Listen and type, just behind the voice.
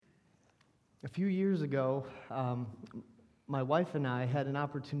A few years ago, my wife and I had an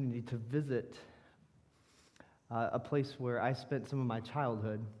opportunity to visit a place where I spent some of my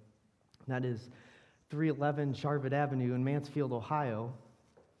childhood. That is 311 Charvet Avenue in Mansfield, Ohio.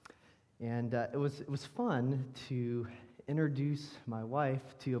 And it was fun to introduce my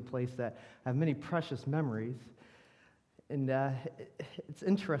wife to a place that I have many precious memories. And it's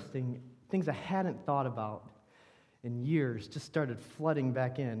interesting, things I hadn't thought about in years just started flooding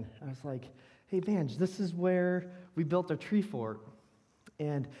back in. I was like, hey, Vange, this is where we built our tree fort.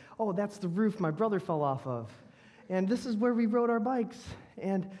 And, oh, that's the roof my brother fell off of. And this is where we rode our bikes.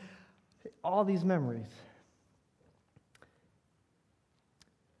 And all these memories.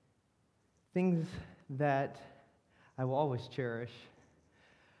 Things that I will always cherish.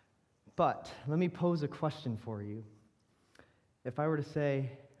 But let me pose a question for you. If I were to say,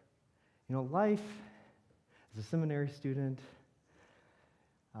 life as a seminary student,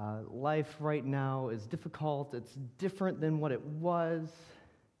 life right now is difficult. It's different than what it was.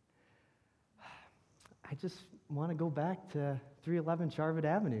 I just want to go back to 311 Charvet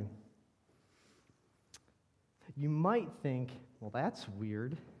Avenue. You might think, well, that's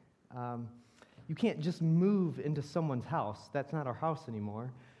weird. You can't just move into someone's house. That's not our house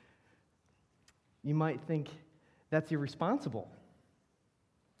anymore. You might think that's irresponsible.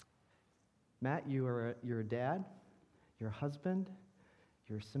 Matt, you're a dad, you're a husband,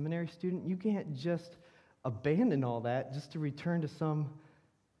 you're a seminary student. You can't just abandon all that just to return to some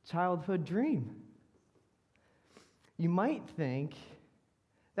childhood dream. You might think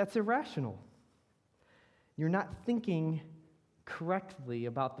that's irrational. You're not thinking correctly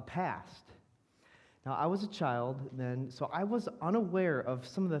about the past. Now, I was a child then, so I was unaware of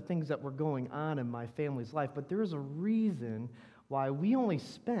some of the things that were going on in my family's life, but there is a reason why we only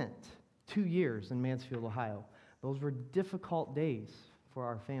spent 2 years in Mansfield, Ohio. Those were difficult days for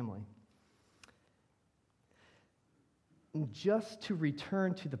our family. And just to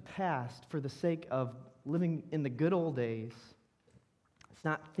return to the past for the sake of living in the good old days, it's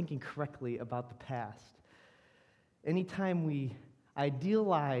not thinking correctly about the past. Anytime we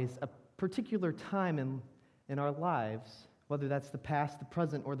idealize a particular time in our lives, whether that's the past, the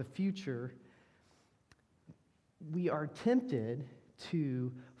present, or the future, we are tempted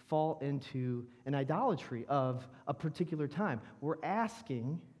to fall into an idolatry of a particular time. We're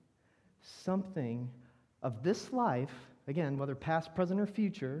asking something of this life, again, whether past, present, or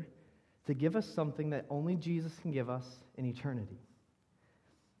future, to give us something that only Jesus can give us in eternity.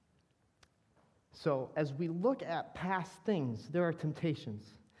 So as we look at past things, there are temptations.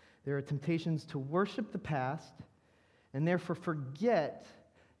 There are temptations to worship the past and therefore forget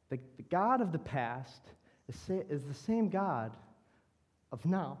that the God of the past is the same God of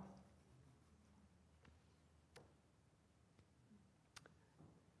now.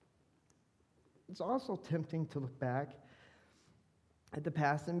 It's also tempting to look back at the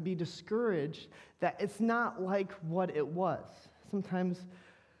past and be discouraged that it's not like what it was. Sometimes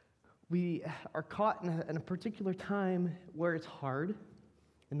we are caught in a particular time where it's hard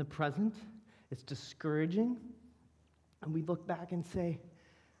in the present, it's discouraging, and we look back and say,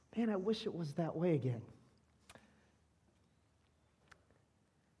 man, I wish it was that way again.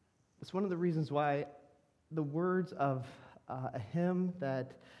 It's one of the reasons why the words of a hymn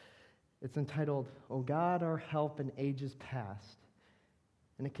that it's entitled, O God, our help in ages past,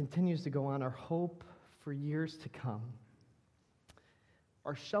 and it continues to go on, our hope for years to come,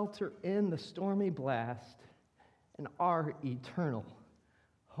 our shelter in the stormy blast, and our eternal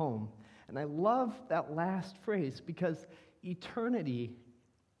home. And I love that last phrase because eternity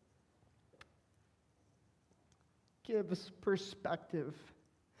gives perspective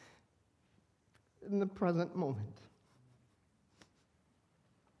in the present moment.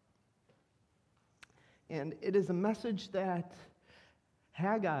 And it is a message that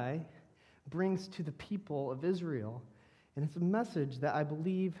Haggai brings to the people of Israel. And it's a message that I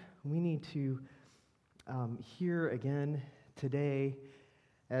believe we need to hear again today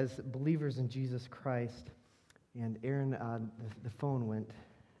as believers in Jesus Christ. And Aaron, the phone went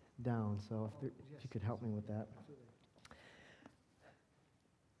down, so if you could help me with that.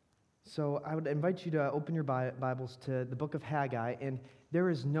 So I would invite you to open your Bibles to the book of Haggai, and there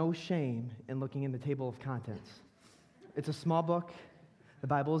is no shame in looking in the table of contents. It's a small book. The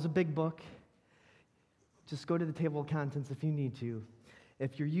Bible is a big book. Just go to the table of contents if you need to.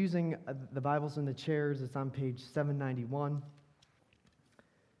 If you're using the Bibles in the chairs, it's on page 791.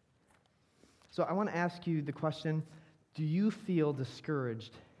 So I want to ask you the question, do you feel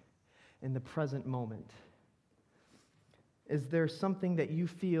discouraged in the present moment? Is there something that you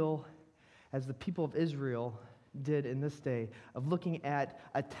feel as the people of Israel did in this day of looking at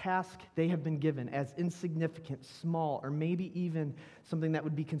a task they have been given as insignificant, small, or maybe even something that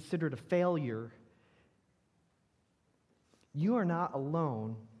would be considered a failure, you are not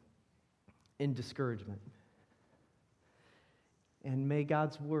alone in discouragement. And may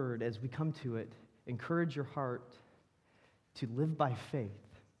God's word, as we come to it, encourage your heart to live by faith.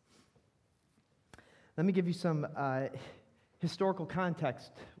 Let me give you some historical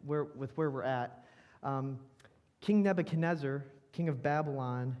context with where we're at. King Nebuchadnezzar, king of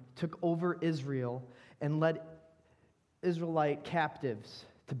Babylon, took over Israel and led Israelite captives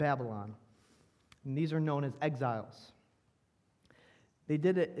to Babylon. And these are known as exiles. They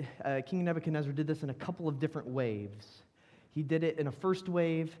did it, King Nebuchadnezzar did this in a couple of different waves. He did it in a first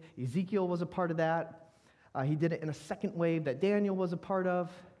wave. Ezekiel was a part of that. He did it in a second wave that Daniel was a part of.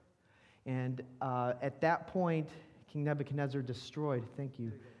 And at that point, King Nebuchadnezzar destroyed,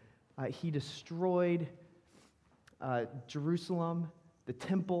 he destroyed Jerusalem, the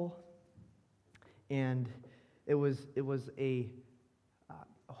temple, and it was a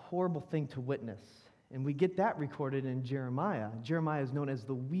horrible thing to witness. And we get that recorded in Jeremiah. Jeremiah is known as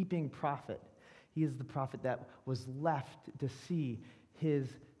the weeping prophet. He is the prophet that was left to see his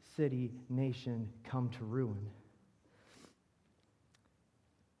city, nation come to ruin.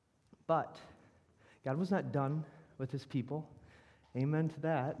 But God was not done with his people. Amen to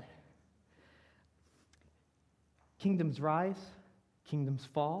that. Kingdoms rise, kingdoms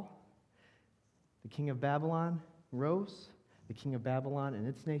fall. The king of Babylon rose. The king of Babylon and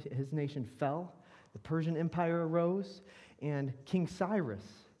his nation fell. The Persian Empire arose, and King Cyrus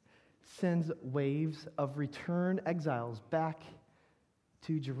sends waves of return exiles back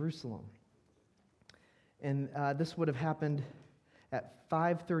to Jerusalem. And this would have happened at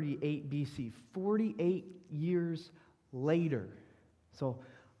 538 BC, 48 years later. So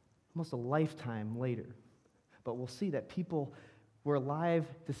almost a lifetime later. But we'll see that people were alive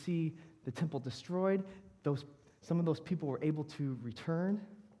to see the temple destroyed. Some of those people were able to return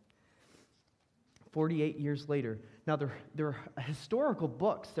 48 years later. Now, there are historical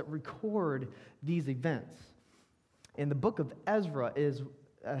books that record these events. And the book of Ezra is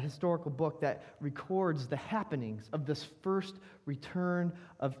a historical book that records the happenings of this first return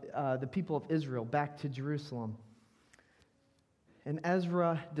of the people of Israel back to Jerusalem. And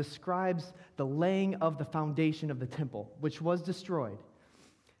Ezra describes the laying of the foundation of the temple, which was destroyed.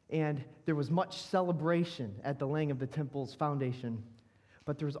 And there was much celebration at the laying of the temple's foundation,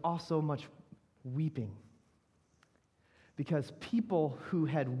 but there was also much weeping. Because people who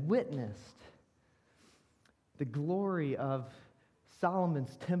had witnessed the glory of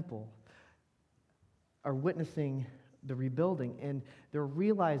Solomon's temple are witnessing the rebuilding, and they're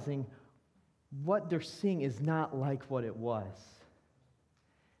realizing what they're seeing is not like what it was.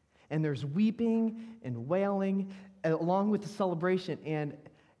 And there's weeping and wailing along with the celebration, and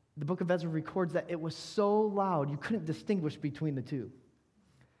the book of Ezra records that it was so loud you couldn't distinguish between the two.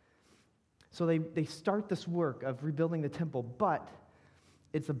 So they start this work of rebuilding the temple, but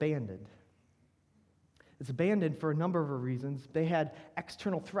it's abandoned. It's abandoned for a number of reasons. They had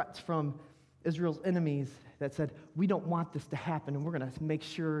external threats from Israel's enemies that said, we don't want this to happen, and we're going to make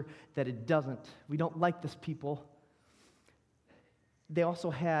sure that it doesn't. We don't like this people. They also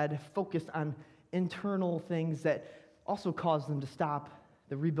had focused on internal things that also caused them to stop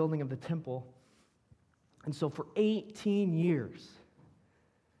the rebuilding of the temple. And so for 18 years,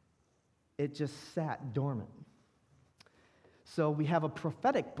 it just sat dormant. So we have a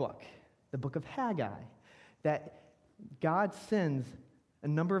prophetic book, the book of Haggai, that God sends a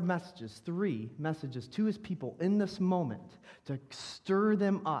number of messages, 3 messages to his people in this moment to stir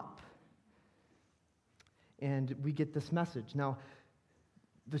them up. And we get this message. Now,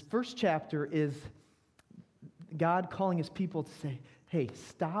 the first chapter is God calling his people to say, hey,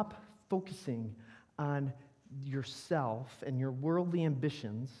 stop focusing on yourself and your worldly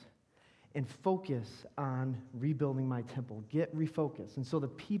ambitions and focus on rebuilding my temple. Get refocused. And so the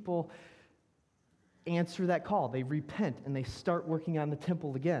people answer that call. They repent and they start working on the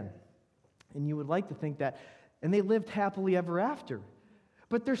temple again. And you would like to think that, and they lived happily ever after.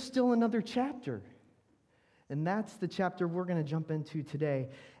 But there's still another chapter. And that's the chapter we're going to jump into today.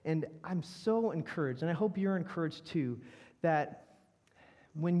 And I'm so encouraged, and I hope you're encouraged too, that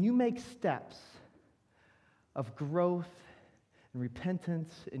when you make steps of growth and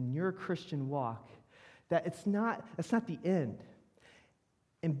repentance in your Christian walk, that it's not the end.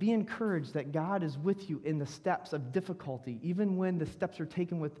 And be encouraged that God is with you in the steps of difficulty, even when the steps are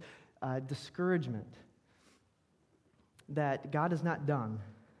taken with discouragement, that God is not done.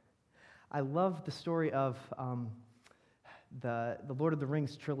 I love the story of the Lord of the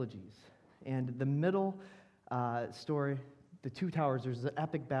Rings trilogies. And the middle story, the two towers, there's an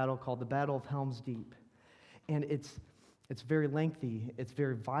epic battle called the Battle of Helm's Deep. And it's very lengthy, it's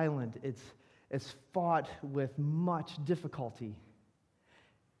very violent, it's fought with much difficulty.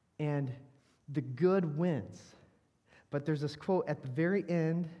 And the good wins. But there's this quote at the very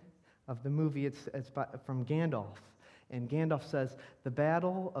end of the movie, it's from Gandalf. And Gandalf says, "The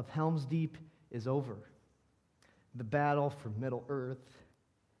battle of Helm's Deep is over. The battle for Middle-earth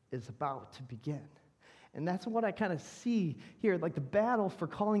is about to begin." And that's what I kind of see here, like the battle for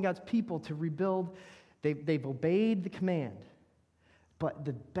calling God's people to rebuild. They've obeyed the command, but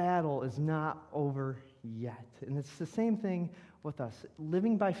the battle is not over yet. And it's the same thing with us.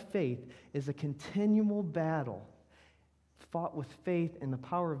 Living by faith is a continual battle, fought with faith in the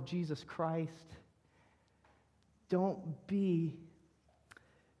power of Jesus Christ. Don't be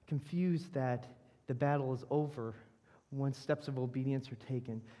confused that the battle is over when steps of obedience are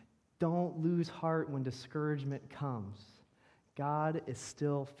taken. Don't lose heart when discouragement comes. God is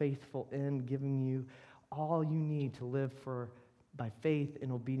still faithful in giving you all you need to live by faith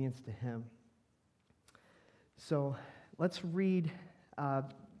and obedience to Him. So let's read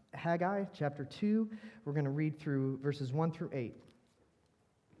Haggai chapter 2. We're going to read through verses 1 through 8.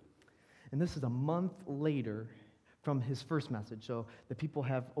 And this is a month later from his first message. So the people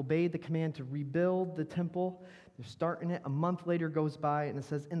have obeyed the command to rebuild the temple. They're starting it. A month later goes by, and it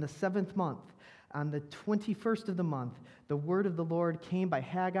says, "In the 7th month, on the 21st of the month, the word of the Lord came by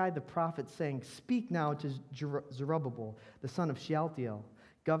Haggai the prophet, saying, Speak now to Zerubbabel, the son of Shealtiel,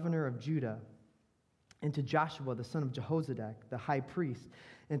 governor of Judah, and to Joshua, the son of Jehozadak, the high priest,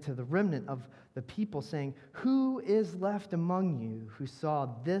 and to the remnant of the people, saying, Who is left among you who saw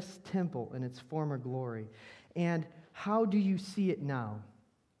this temple in its former glory? And how do you see it now?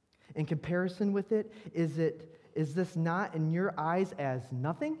 In comparison with it, is this not in your eyes as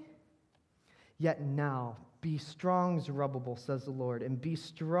nothing? Yet now, be strong, Zerubbabel, says the Lord, and be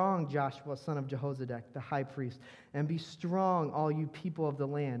strong, Joshua, son of Jehozadak, the high priest, and be strong, all you people of the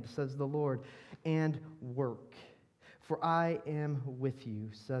land, says the Lord, and work. For I am with you,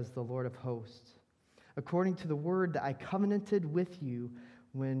 says the Lord of hosts, according to the word that I covenanted with you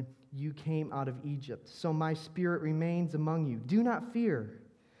when you came out of Egypt. So my spirit remains among you. Do not fear,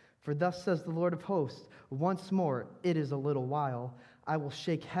 for thus says the Lord of hosts, once more, it is a little while, I will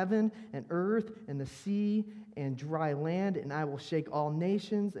shake heaven and earth and the sea and dry land, and I will shake all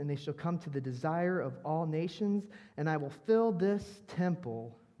nations, and they shall come to the desire of all nations, and I will fill this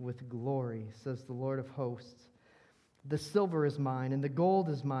temple with glory, says the Lord of hosts. The silver is mine, and the gold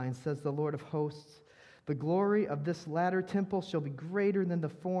is mine, says the Lord of hosts. The glory of this latter temple shall be greater than the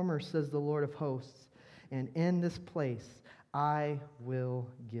former, says the Lord of hosts. And in this place I will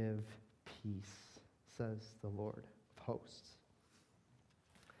give peace, says the Lord of hosts.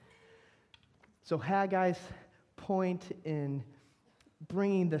 So Haggai's point in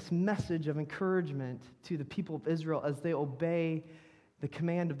bringing this message of encouragement to the people of Israel as they obey the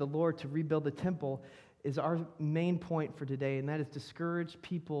command of the Lord to rebuild the temple is our main point for today, and that is discouraged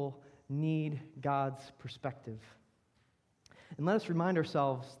people need God's perspective. And let us remind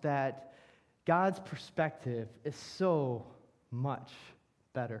ourselves that God's perspective is so much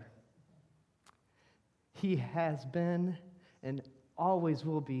better. He has been and always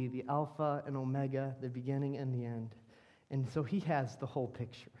will be the Alpha and Omega, the beginning and the end. And so He has the whole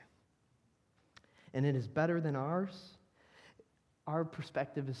picture. And it is better than ours. Our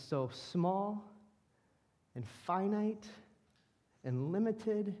perspective is so small and finite and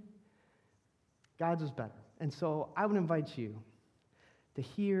limited. God's is better. And so I would invite you to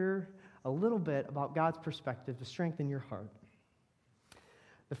hear a little bit about God's perspective to strengthen your heart.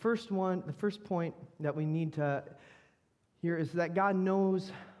 The first point that we need to hear is that God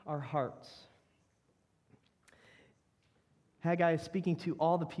knows our hearts. Haggai is speaking to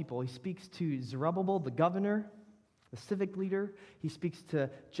all the people. He speaks to Zerubbabel, the governor, the civic leader. He speaks to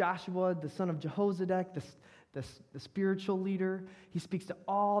Joshua, the son of Jehozadak, the spiritual leader. He speaks to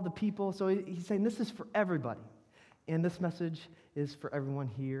all the people. So he's saying this is for everybody. And this message is for everyone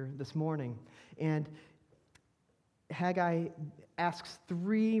here this morning. And Haggai asks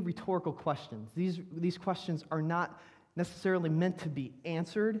 3 rhetorical questions. These questions are not necessarily meant to be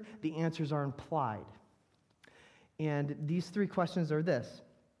answered. The answers are implied. And these 3 questions are this.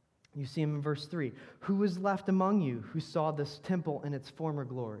 You see them in verse 3. Who is left among you who saw this temple in its former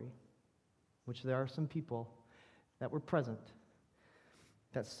glory? Which there are some people that were present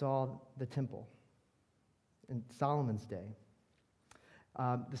that saw the temple in Solomon's day.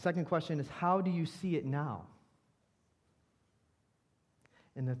 The second question is, how do you see it now?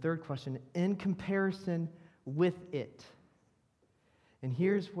 And the third question, in comparison with it. And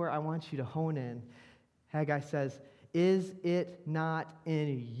here's where I want you to hone in. Haggai says, is it not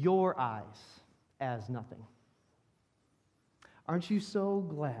in your eyes as nothing? Aren't you so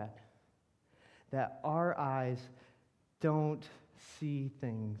glad that our eyes don't see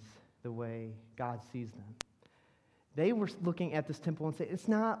things the way God sees them? They were looking at this temple and saying, it's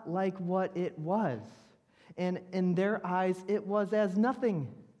not like what it was. And in their eyes, it was as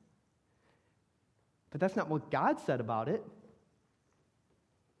nothing. But that's not what God said about it.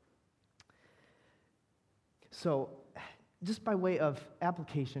 So, just by way of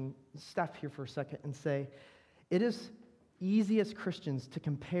application, stop here for a second and say, it is easy as Christians to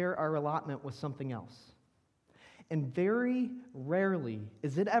compare our allotment with something else. And very rarely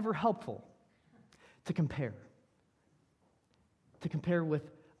is it ever helpful to compare. To compare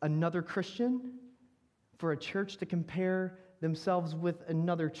with another Christian, for a church to compare themselves with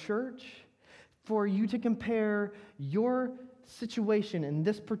another church, for you to compare your situation in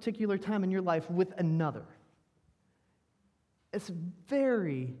this particular time in your life with another. It's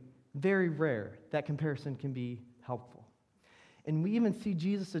very, very rare that comparison can be helpful. And we even see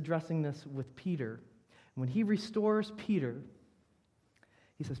Jesus addressing this with Peter. When he restores Peter,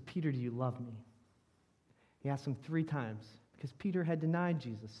 he says, Peter, do you love me? He asks him 3 times, because Peter had denied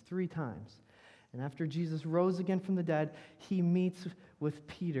Jesus 3 times. And after Jesus rose again from the dead, he meets with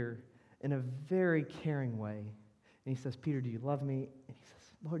Peter in a very caring way. And he says, Peter, do you love me? And he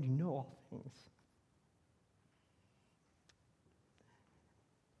says, Lord, you know all things.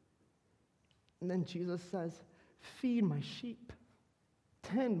 And then Jesus says, feed my sheep,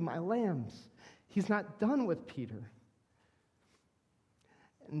 tend my lambs. He's not done with Peter.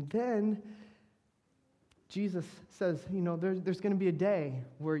 And then Jesus says, there's going to be a day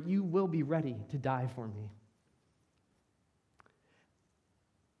where you will be ready to die for me.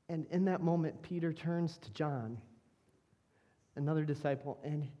 And in that moment, Peter turns to John, another disciple,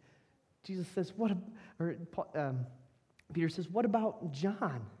 and Jesus says, Peter says, what about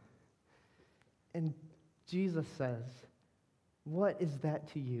John? And Jesus says, what is that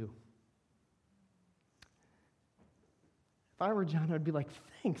to you? If I were John, I'd be like,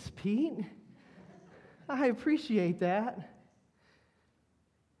 thanks, Pete. I appreciate that.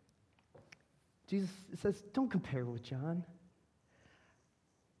 Jesus says, don't compare with John.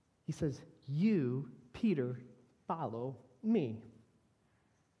 He says, you, Peter, follow me.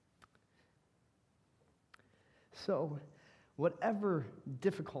 So, whatever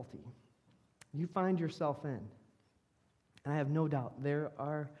difficulty you find yourself in, and I have no doubt there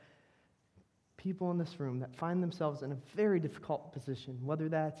are people in this room that find themselves in a very difficult position, whether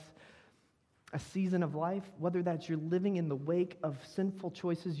that's a season of life, whether that's you're living in the wake of sinful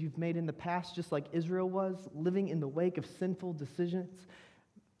choices you've made in the past, just like Israel was, living in the wake of sinful decisions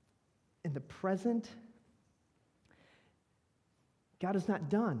in the present. God is not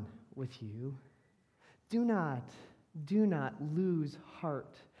done with you. Do not lose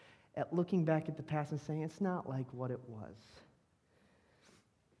heart at looking back at the past and saying, it's not like what it was.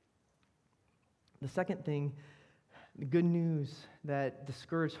 The second thing, the good news that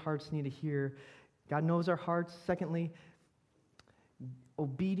discouraged hearts need to hear, God knows our hearts. Secondly,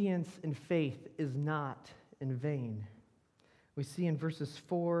 obedience and faith is not in vain. We see in verses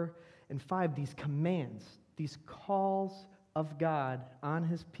 4 and 5 these commands, these calls of God on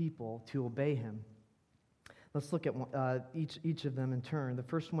his people to obey him. Let's look at each of them in turn. The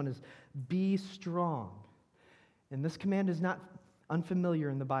first one is, be strong. And this command is not unfamiliar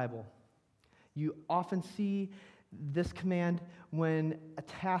in the Bible. You often see this command when a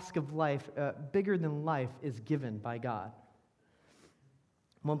task of life, bigger than life, is given by God.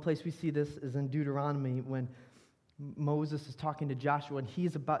 One place we see this is in Deuteronomy when Moses is talking to Joshua, and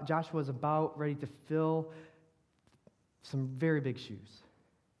Joshua is about ready to fill some very big shoes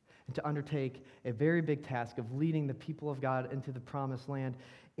and to undertake a very big task of leading the people of God into the promised land.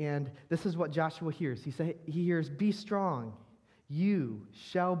 And this is what Joshua hears. He hears, be strong. You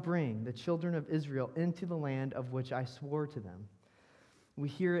shall bring the children of Israel into the land of which I swore to them. We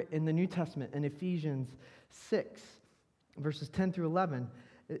hear it in the New Testament in Ephesians 6, verses 10 through 11.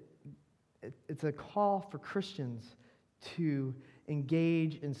 It's a call for Christians to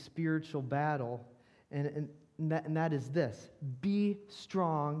engage in spiritual battle, and that is this: be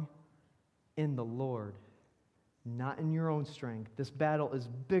strong in the Lord, not in your own strength. This battle is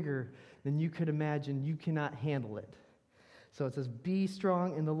bigger than you could imagine. You cannot handle it. So it says, be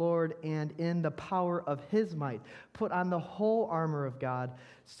strong in the Lord and in the power of his might. Put on the whole armor of God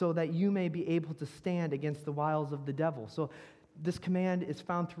so that you may be able to stand against the wiles of the devil. So this command is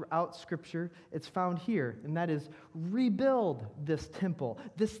found throughout Scripture. It's found here, and that is rebuild this temple,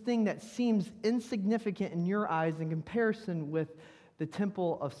 this thing that seems insignificant in your eyes in comparison with the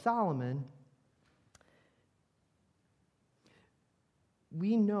temple of Solomon.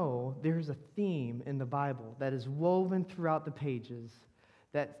 we know there's a theme in the Bible that is woven throughout the pages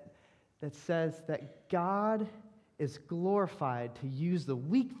that says that God is glorified to use the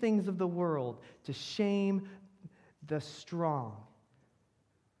weak things of the world to shame the strong.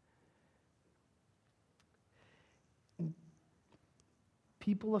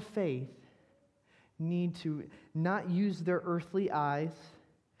 People of faith need to not use their earthly eyes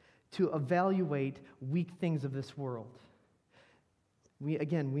to evaluate weak things of this world. We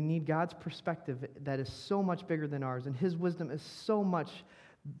need God's perspective that is so much bigger than ours, and His wisdom is so much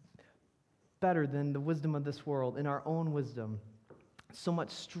better than the wisdom of this world, and our own wisdom, so much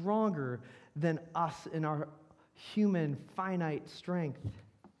stronger than us in our human, finite strength.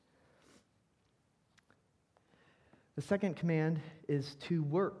 The second command is to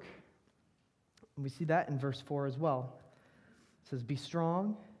work. And we see that in verse 4 as well. It says, "Be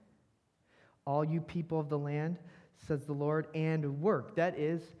strong, all you people of the land, says the Lord, and work." That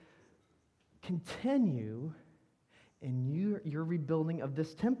is, continue in your rebuilding of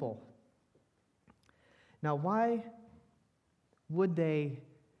this temple. Now, why would they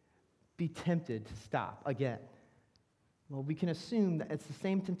be tempted to stop again? Well, we can assume that it's the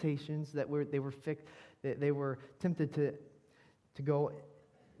same temptations that they were tempted to go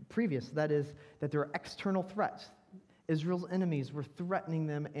previous. That is, that there are external threats. Israel's enemies were threatening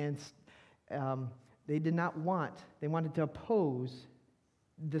them, and they wanted to oppose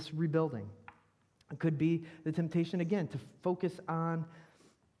this rebuilding. It could be the temptation, again, to focus on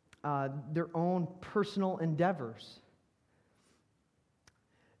their own personal endeavors.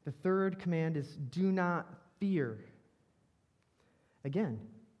 The third command is do not fear. Again,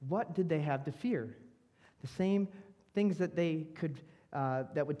 what did they have to fear? The same things that they could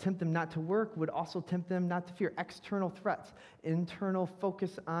that would tempt them not to work would also tempt them not to fear. External threats, internal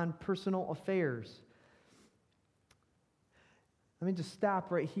focus on personal affairs. Let me just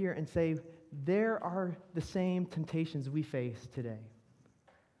stop right here and say there are the same temptations we face today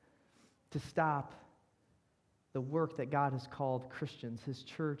to stop the work that God has called Christians, His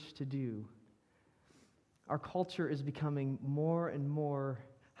church, to do. Our culture is becoming more and more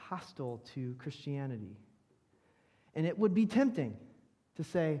hostile to Christianity. And it would be tempting to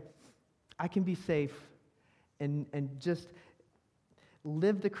say, I can be safe and just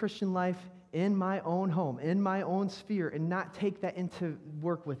live the Christian life in my own home, in my own sphere, and not take that into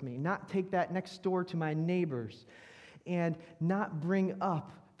work with me, not take that next door to my neighbors, and not bring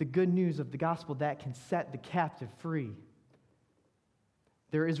up the good news of the gospel that can set the captive free.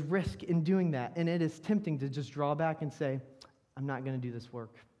 There is risk in doing that, and it is tempting to just draw back and say, I'm not going to do this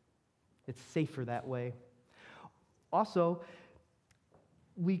work. It's safer that way. Also,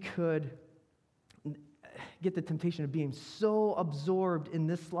 we could get the temptation of being so absorbed in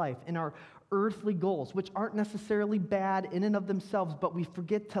this life, in our earthly goals, which aren't necessarily bad in and of themselves, but we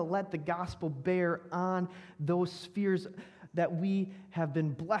forget to let the gospel bear on those spheres that we have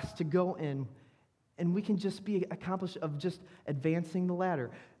been blessed to go in, and we can just be accomplished of just advancing the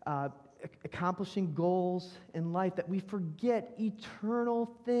ladder, accomplishing goals in life, that we forget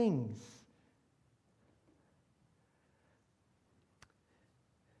eternal things.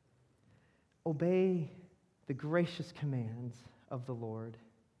 Obey the gracious commands of the Lord.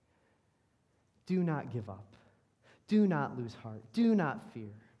 Do not give up. Do not lose heart. Do not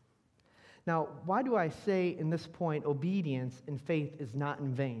fear. Now, why do I say in this point obedience and faith is not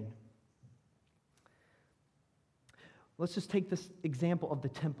in vain? Let's just take this example of the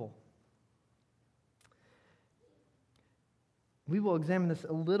temple. We will examine this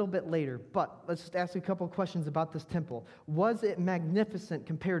a little bit later, but let's just ask a couple of questions about this temple. Was it magnificent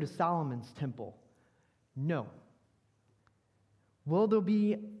compared to Solomon's temple? No. Will there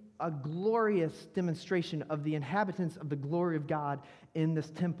be a glorious demonstration of the inhabitants of the glory of God in this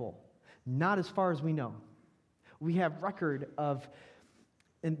temple? Not as far as we know. We have record of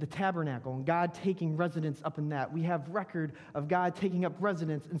in the tabernacle and God taking residence up in that. We have record of God taking up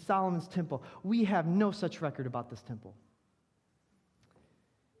residence in Solomon's temple. We have no such record about this temple.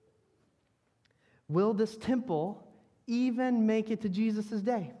 Will this temple even make it to Jesus'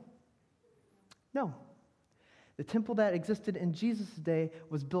 day? No. The temple that existed in Jesus' day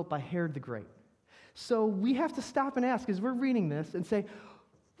was built by Herod the Great. So we have to stop and ask as we're reading this and say,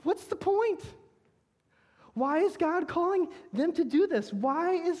 what's the point? Why is God calling them to do this?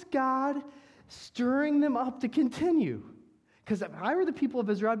 Why is God stirring them up to continue? Because if I were the people of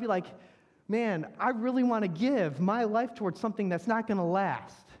Israel, I'd be like, man, I really want to give my life towards something that's not going to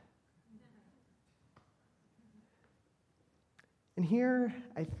last. And here,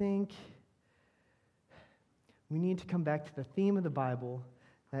 I think we need to come back to the theme of the Bible,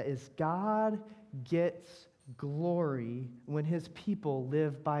 that is God gets glory when his people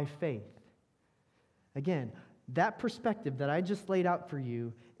live by faith. Again, that perspective that I just laid out for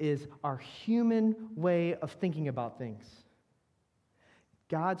you is our human way of thinking about things.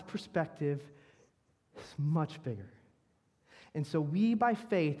 God's perspective is much bigger. And so we, by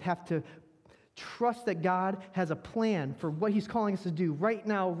faith, have to trust that God has a plan for what he's calling us to do right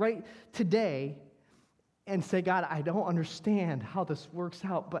now, right today, and say, God, I don't understand how this works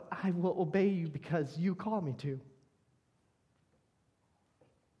out, but I will obey you because you call me to.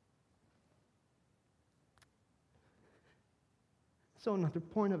 So another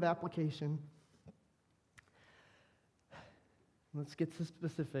point of application. Let's get to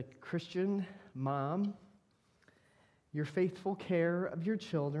specific. Christian mom, your faithful care of your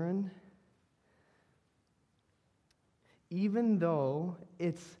children, even though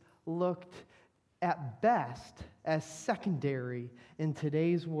it's looked at best as secondary in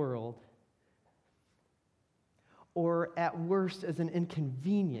today's world, or at worst as an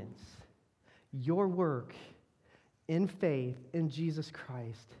inconvenience, your work in faith in Jesus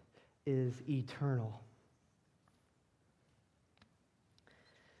Christ is eternal.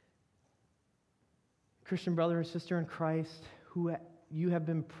 Christian brother and sister in Christ, who you have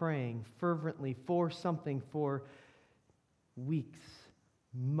been praying fervently for something for weeks,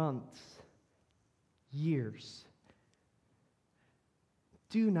 months, years,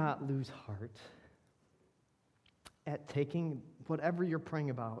 do not lose heart at taking whatever you're praying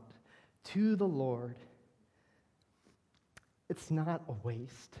about to the Lord. It's not a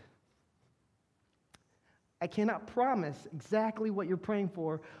waste. I cannot promise exactly what you're praying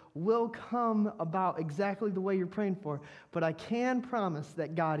for will come about exactly the way you're praying for, but I can promise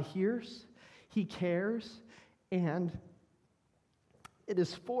that God hears, he cares, and it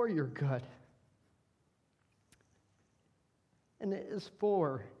is for your good. And it is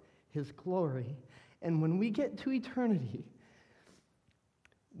for his glory. And when we get to eternity,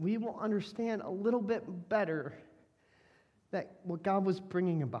 we will understand a little bit better that what God was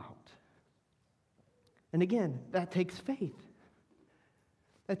bringing about. And again, that takes faith.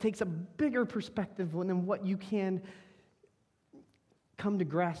 That takes a bigger perspective than what you can come to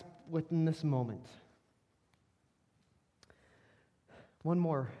grasp within this moment. One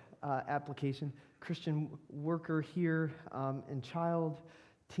more application. Christian worker here in child,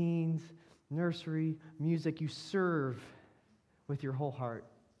 teens, nursery, music. You serve with your whole heart.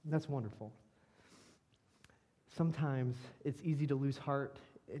 That's wonderful. Sometimes it's easy to lose heart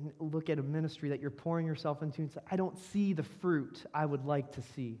and look at a ministry that you're pouring yourself into and say, I don't see the fruit I would like to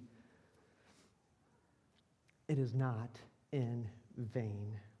see. It is not in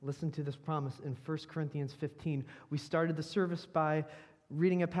vain. Listen to this promise in 1 Corinthians 15. We started the service by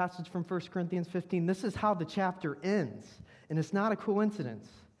reading a passage from 1 Corinthians 15. This is how the chapter ends, and it's not a coincidence.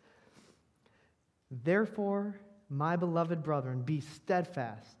 Therefore, my beloved brethren, be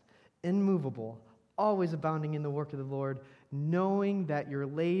steadfast, immovable, always abounding in the work of the Lord, knowing that your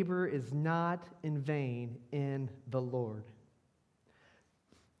labor is not in vain in the Lord.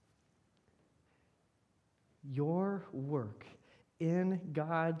 Your work in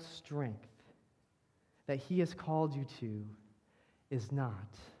God's strength that he has called you to is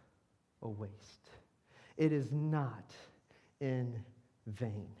not a waste. It is not in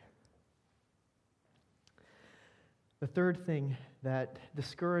vain. The third thing that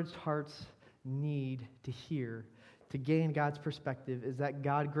discouraged hearts need to hear to gain God's perspective is that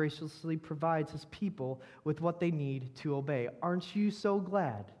God graciously provides his people with what they need to obey. Aren't you so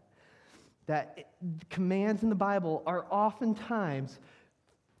glad that commands in the Bible are oftentimes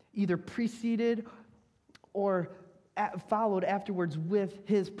either preceded or followed afterwards with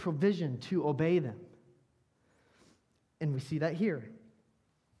his provision to obey them? And we see that here.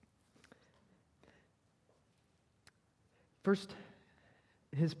 First,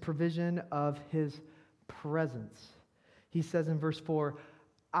 his provision of his presence. He says in verse 4,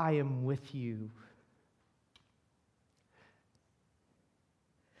 I am with you.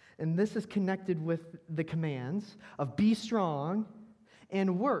 And this is connected with the commands of be strong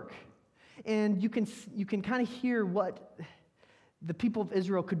and work. And you can kind of hear what the people of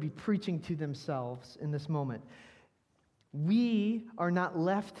Israel could be preaching to themselves in this moment. We are not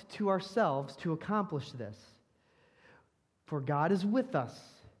left to ourselves to accomplish this. For God is with us.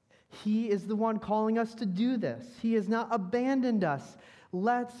 He is the one calling us to do this. He has not abandoned us.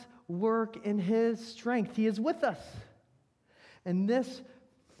 Let's work in his strength. He is with us. And this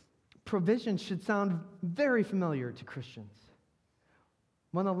provision should sound very familiar to Christians.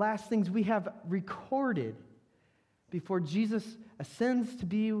 One of the last things we have recorded before Jesus ascends to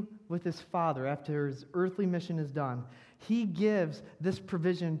be with his Father after his earthly mission is done, he gives this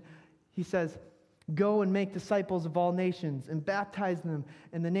provision. He says, Go and make disciples of all nations and baptize them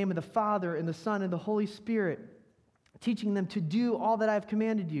in the name of the Father and the Son and the Holy Spirit, teaching them to do all that I have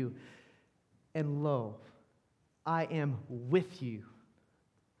commanded you. And lo, I am with you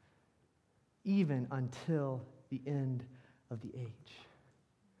even until the end of the age.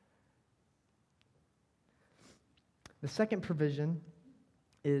 The second provision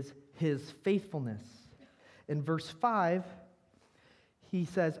is his faithfulness. In verse 5, he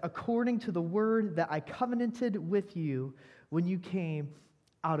says, according to the word that I covenanted with you when you came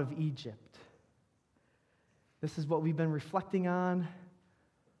out of Egypt. This is what we've been reflecting on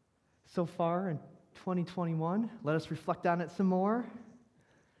so far in 2021. Let us reflect on it some more.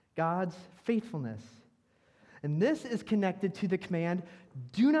 God's faithfulness. And this is connected to the command,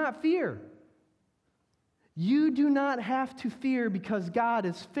 do not fear. You do not have to fear because God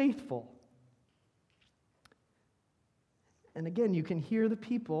is faithful. And again, you can hear the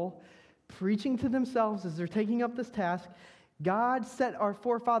people preaching to themselves as they're taking up this task. God set our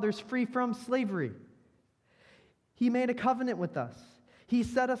forefathers free from slavery. He made a covenant with us. He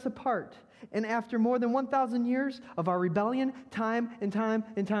set us apart. And after more than 1,000 years of our rebellion, time and time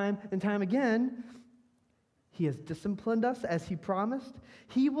and time and time again, He has disciplined us as He promised.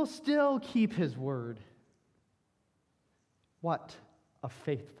 He will still keep His word. What a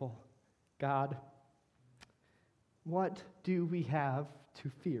faithful God. What do we have to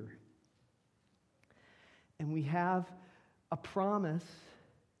fear? And we have a promise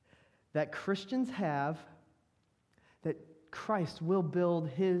that Christians have that Christ will build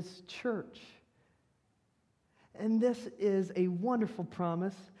His church. And this is a wonderful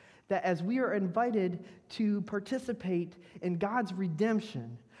promise that as we are invited to participate in God's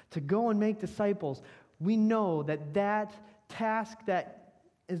redemption, to go and make disciples, we know that that task that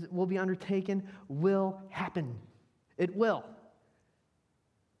will be undertaken will happen. It will.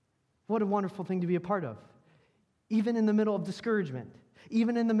 What a wonderful thing to be a part of. Even in the middle of discouragement,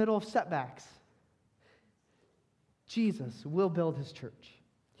 even in the middle of setbacks, Jesus will build His church.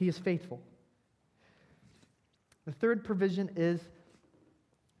 He is faithful. The third provision is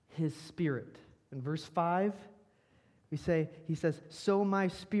His Spirit. In verse 5, He says, so my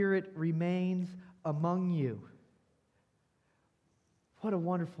Spirit remains among you. What a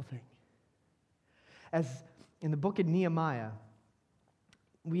wonderful thing. As in the book of Nehemiah,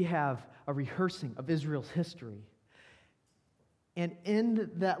 we have a rehearsing of Israel's history. And in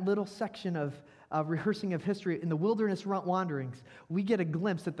that little section of rehearsing of history, in the wilderness wanderings, we get a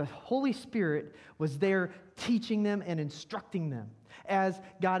glimpse that the Holy Spirit was there teaching them and instructing them as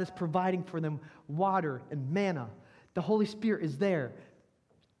God is providing for them water and manna. The Holy Spirit is there.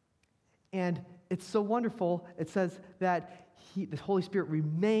 And it's so wonderful. It says that the Holy Spirit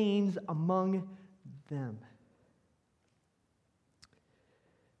remains among them.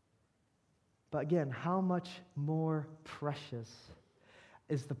 But again, how much more precious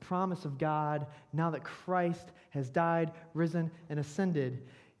is the promise of God now that Christ has died, risen, and ascended.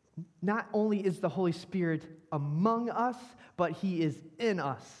 Not only is the Holy Spirit among us, but He is in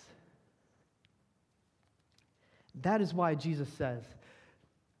us. That is why Jesus says,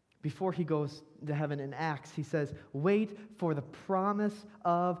 before He goes to heaven in Acts, He says, wait for the promise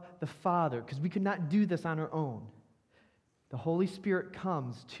of the Father, because we could not do this on our own. The Holy Spirit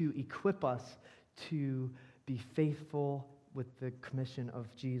comes to equip us to be faithful with the commission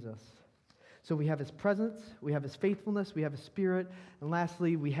of Jesus. So we have His presence, we have His faithfulness, we have His Spirit, and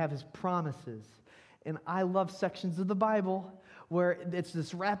lastly, we have His promises. And I love sections of the Bible where it's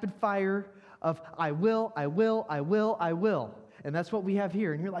this rapid fire of I will, I will, I will, I will. And that's what we have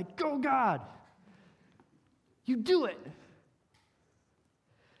here. And you're like, go God! You do it!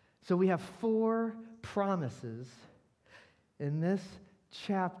 So we have 4 promises in this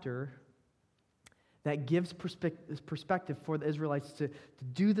chapter that gives perspective for the Israelites to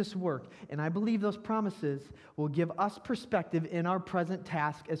do this work. And I believe those promises will give us perspective in our present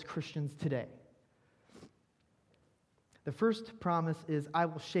task as Christians today. The first promise is, I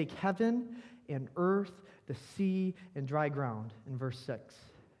will shake heaven and earth, the sea, and dry ground, in verse 6.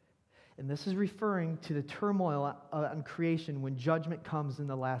 And this is referring to the turmoil on creation when judgment comes in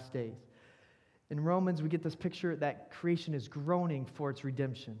the last days. In Romans, we get this picture that creation is groaning for its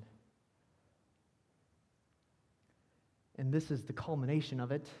redemption. And this is the culmination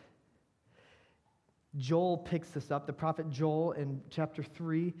of it. Joel picks this up. The prophet Joel in chapter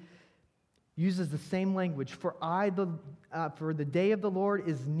 3 uses the same language. For the day of the Lord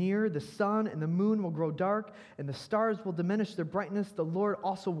is near, the sun and the moon will grow dark, and the stars will diminish their brightness. The Lord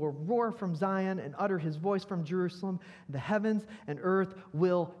also will roar from Zion and utter His voice from Jerusalem. The heavens and earth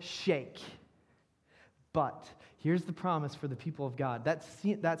will shake. But here's the promise for the people of God.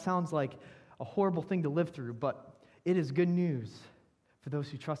 That sounds like a horrible thing to live through, but it is good news for those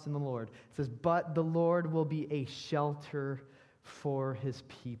who trust in the Lord. It says, but the Lord will be a shelter for his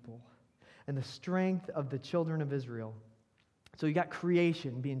people and the strength of the children of Israel. So you got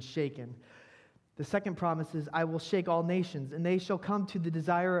creation being shaken. The second promise is, I will shake all nations, and they shall come to the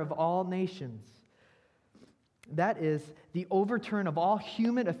desire of all nations. That is the overturn of all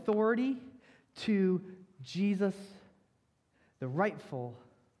human authority to Jesus, the rightful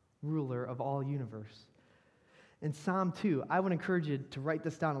ruler of all universe. In Psalm 2, I would encourage you to write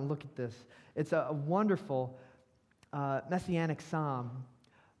this down and look at this. It's a wonderful messianic psalm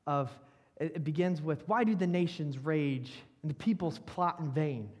it begins with, why do the nations rage and the peoples plot in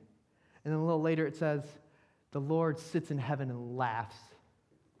vain? And then a little later it says, the Lord sits in heaven and laughs.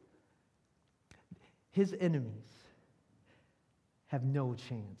 His enemies have no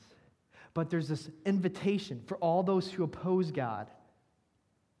chance. But there's this invitation for all those who oppose God,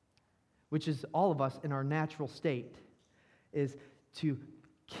 which is all of us in our natural state, is to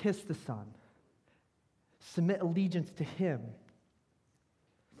kiss the Son, submit allegiance to Him.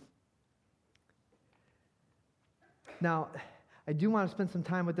 Now, I do want to spend some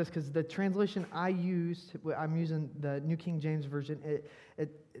time with this because the translation I'm using the New King James Version,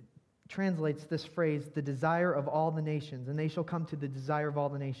 it translates this phrase, the desire of all the nations, and they shall come to the desire of all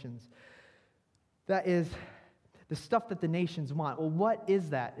the nations. That is the stuff that the nations want. Well, what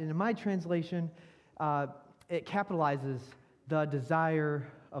is that? And in my translation, it capitalizes the desire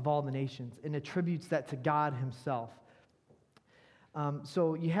of all the nations and attributes that to God himself.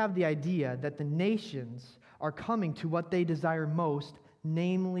 So you have the idea that the nations are coming to what they desire most,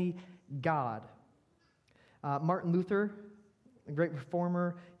 namely God. Martin Luther, a great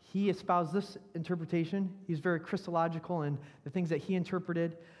reformer, he espoused this interpretation. He's very Christological in the things that he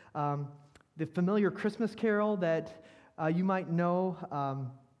interpreted. The familiar Christmas carol that you might know,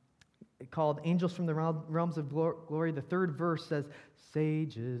 called Angels from the Realms of Glory, the third verse says,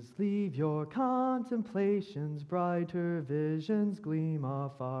 sages, leave your contemplations, brighter visions gleam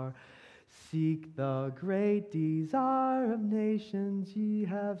afar. Seek the great desire of nations, ye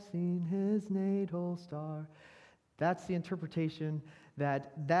have seen his natal star. That's the interpretation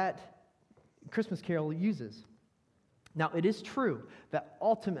that Christmas carol uses. Now, it is true that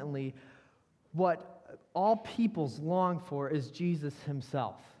ultimately what all peoples long for is Jesus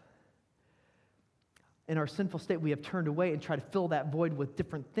himself. In our sinful state, we have turned away and tried to fill that void with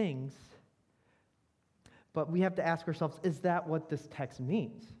different things. But we have to ask ourselves, is that what this text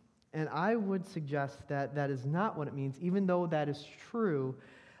means? And I would suggest that that is not what it means, even though that is true.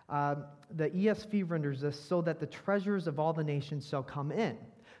 The ESV renders this so that the treasures of all the nations shall come in.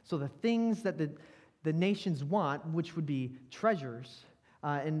 So the things that the nations want, which would be treasures,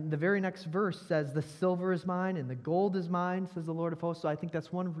 and the very next verse says, the silver is mine and the gold is mine, says the Lord of hosts. So I think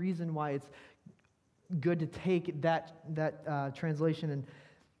that's one reason why it's good to take that translation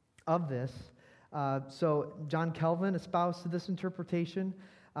of this. So John Calvin espoused to this interpretation.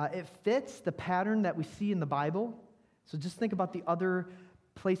 It fits the pattern that we see in the Bible. So just think about the other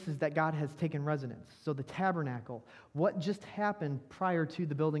places that God has taken residence. So the tabernacle. What just happened prior to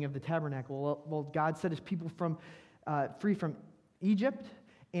the building of the tabernacle? Well, God set his people free from Egypt,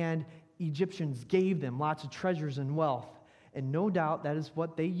 and Egyptians gave them lots of treasures and wealth. And no doubt that is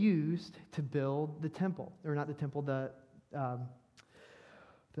what they used to build the temple. Or not the temple, the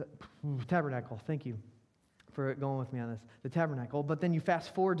tabernacle. Thank you for going with me on this. The tabernacle. But then you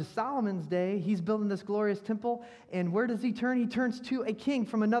fast forward to Solomon's day. He's building this glorious temple. And where does he turn? He turns to a king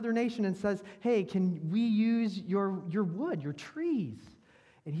from another nation and says, hey, can we use your wood, your trees?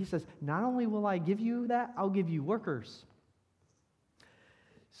 And he says, not only will I give you that, I'll give you workers.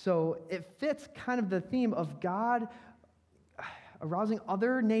 So it fits kind of the theme of God arousing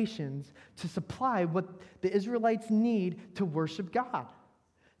other nations to supply what the Israelites need to worship God,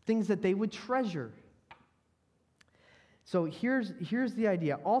 things that they would treasure. So here's the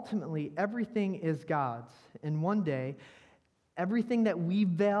idea. Ultimately, everything is God's. And one day, everything that we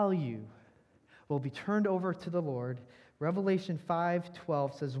value will be turned over to the Lord. Revelation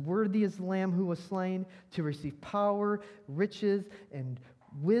 5:12 says, worthy is the Lamb who was slain to receive power, riches, and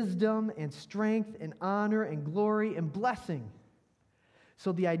wisdom, and strength, and honor, and glory, and blessing.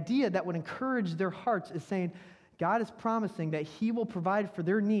 So the idea that would encourage their hearts is saying, God is promising that he will provide for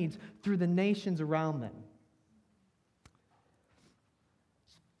their needs through the nations around them.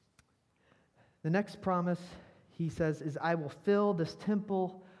 The next promise, he says, is I will fill this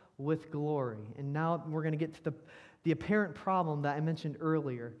temple with glory. And now we're going to get to the apparent problem that I mentioned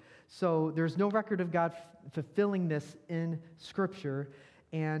earlier. So there's no record of God fulfilling this in Scripture,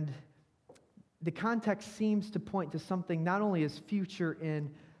 and the context seems to point to something not only as future in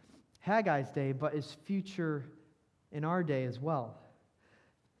Haggai's day, but is future in our day as well.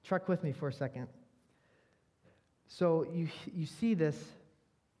 Truck with me for a second. So you see this,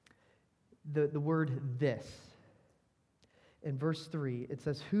 the word this. In verse 3, it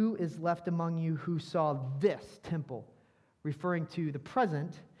says, "Who is left among you who saw this temple?" Referring to the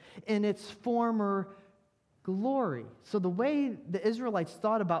present in its former glory. So the way the Israelites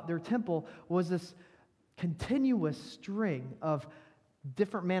thought about their temple was this continuous string of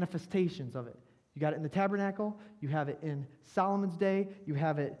different manifestations of it. You got it in the tabernacle, you have it in Solomon's day, you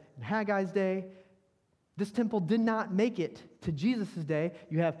have it in Haggai's day. This temple did not make it to Jesus' day.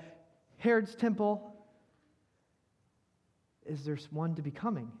 You have Herod's temple. Is there one to be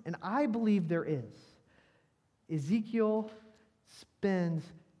coming? And I believe there is. Ezekiel spends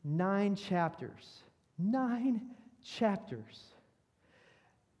 9 chapters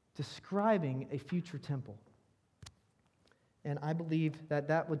describing a future temple. And I believe that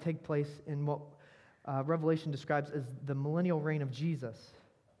that would take place in what Revelation describes as the millennial reign of Jesus.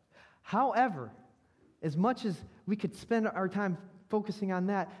 However, as much as we could spend our time focusing on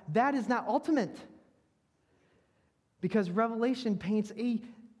that, that is not ultimate. Because Revelation paints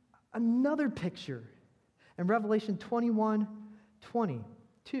another picture. In Revelation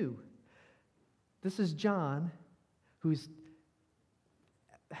 21:22, this is John, who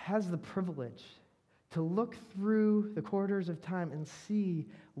has the privilege to look through the corridors of time and see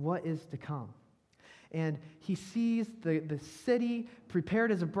what is to come. And he sees the city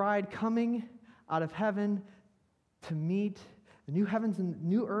prepared as a bride coming out of heaven to meet the new heavens and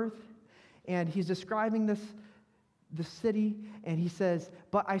new earth. And he's describing the city, and he says,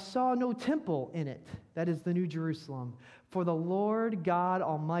 "But I saw no temple in it," that is the New Jerusalem, "for the Lord God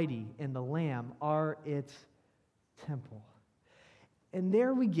Almighty and the Lamb are its temple." And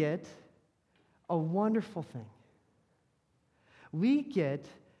there we get a wonderful thing. We get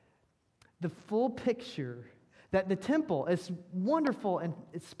the full picture that the temple, as wonderful and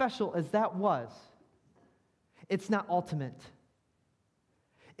as special as that was, it's not ultimate.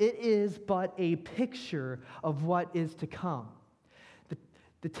 It is but a picture of what is to come.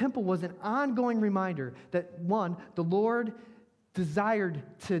 The temple was an ongoing reminder that, one, the Lord desired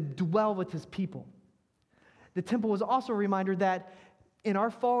to dwell with his people. The temple was also a reminder that in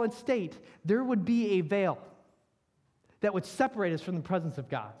our fallen state, there would be a veil that would separate us from the presence of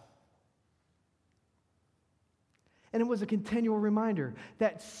God. And it was a continual reminder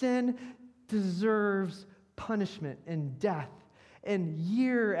that sin deserves punishment and death. And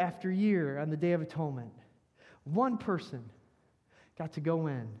year after year on the Day of Atonement, one person got to go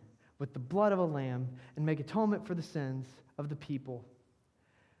in with the blood of a lamb and make atonement for the sins of the people.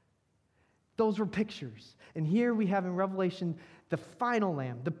 Those were pictures. And here we have in Revelation the final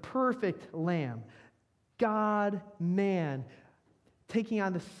lamb, the perfect lamb, God, man, taking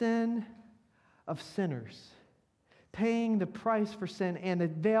on the sin of sinners, paying the price for sin, and the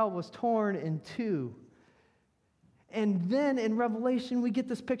veil was torn in two. And then in Revelation, we get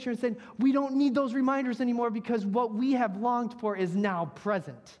this picture and saying, we don't need those reminders anymore because what we have longed for is now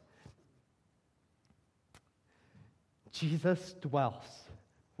present. Jesus dwells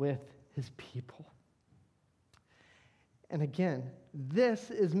with his people. And again,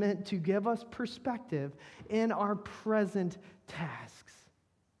 this is meant to give us perspective in our present tasks.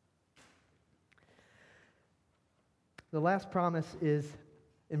 The last promise is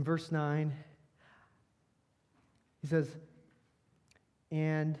in verse 9. He says,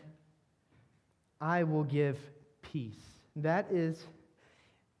 "And I will give peace." That is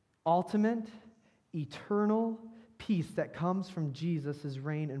ultimate, eternal peace that comes from Jesus'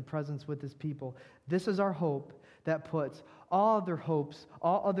 reign and presence with his people. This is our hope that puts all other hopes,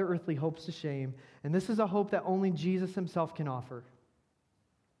 all other earthly hopes to shame. And this is a hope that only Jesus himself can offer.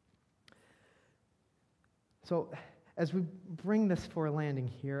 So, as we bring this for a landing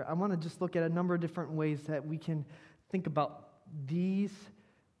here, I want to just look at a number of different ways that we can think about these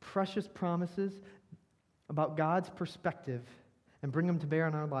precious promises, about God's perspective, and bring them to bear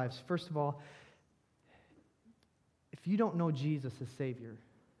on our lives. First of all, if you don't know Jesus as Savior,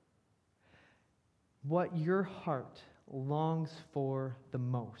 what your heart longs for the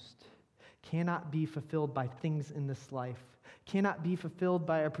most cannot be fulfilled by things in this life, cannot be fulfilled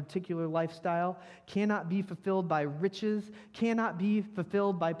by a particular lifestyle, cannot be fulfilled by riches, cannot be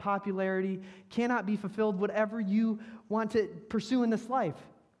fulfilled by popularity, cannot be fulfilled whatever you want to pursue in this life.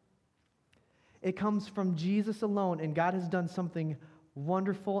 It comes from Jesus alone, and God has done something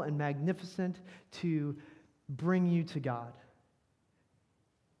wonderful and magnificent to bring you to God.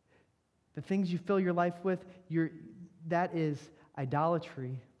 The things you fill your life with, that is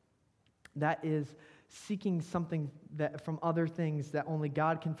idolatry. That is seeking something that from other things that only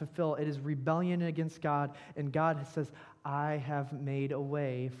God can fulfill. It is rebellion against God, and God says, I have made a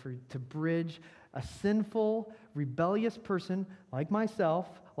way to bridge a sinful, rebellious person like myself,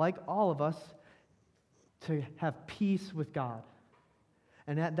 like all of us, to have peace with God.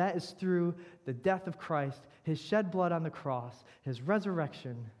 And that is through the death of Christ, his shed blood on the cross, his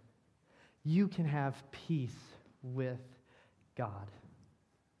resurrection. You can have peace with God.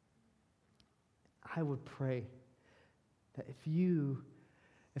 I would pray that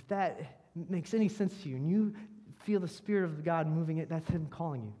if that makes any sense to you, and you feel the Spirit of God moving it, that's him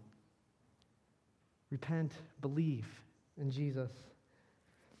calling you. Repent, believe in Jesus.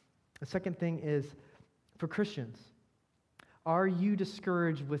 The second thing is, for Christians, are you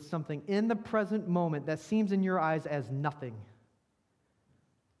discouraged with something in the present moment that seems in your eyes as nothing?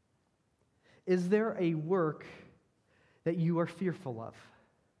 Is there a work that you are fearful of?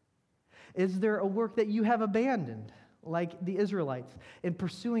 Is there a work that you have abandoned, like the Israelites, in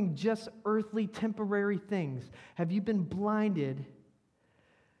pursuing just earthly, temporary things? Have you been blinded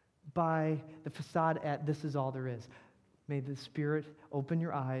by the facade at this is all there is? May the Spirit open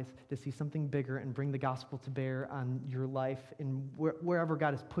your eyes to see something bigger and bring the gospel to bear on your life and wherever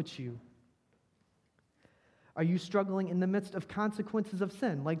God has put you. Are you struggling in the midst of consequences of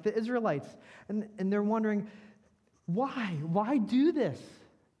sin, like the Israelites? And they're wondering, why? Why do this?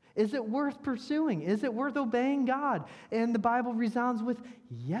 Is it worth pursuing? Is it worth obeying God? And the Bible resounds with,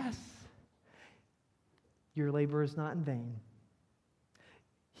 yes. Your labor is not in vain.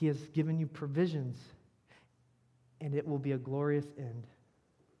 He has given you provisions, and it will be a glorious end.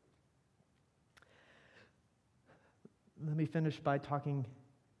 Let me finish by talking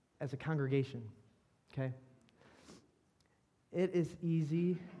as a congregation, okay? It is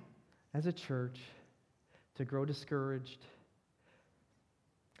easy as a church to grow discouraged.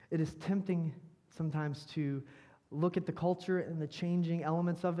 It is tempting sometimes to look at the culture and the changing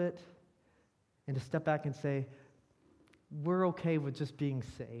elements of it and to step back and say, we're okay with just being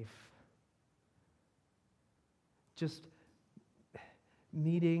safe. Just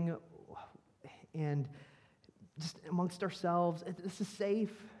meeting and just amongst ourselves, this is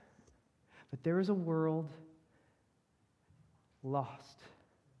safe. But there is a world lost,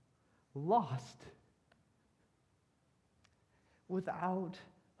 without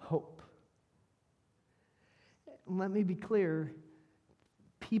hope. Let me be clear,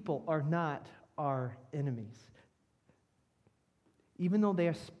 people are not our enemies. Even though they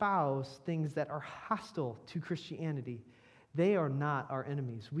espouse things that are hostile to Christianity, they are not our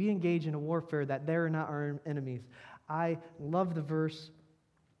enemies. We engage in a warfare that they're not our enemies. I love the verse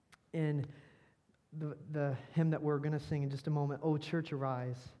in the hymn that we're going to sing in just a moment, O Church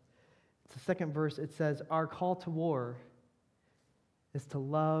Arise. It's the second verse. It says, our call to war is to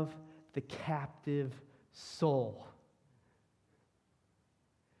love the captive soul,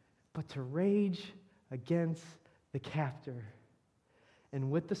 but to rage against the captor. And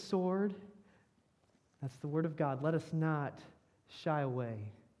with the sword, that's the word of God, let us not shy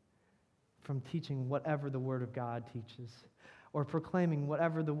away from teaching whatever the word of God teaches or proclaiming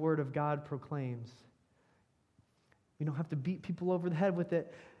whatever the word of God proclaims. We don't have to beat people over the head with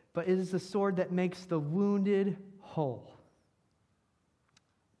it, but it is the sword that makes the wounded whole.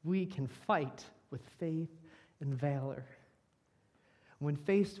 We can fight with faith and valor. When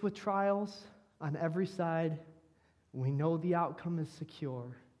faced with trials on every side, we know the outcome is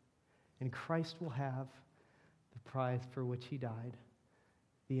secure, and Christ will have the prize for which he died,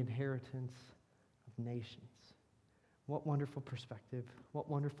 the inheritance of nations. What wonderful perspective. What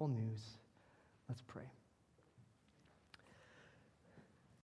wonderful news. Let's pray.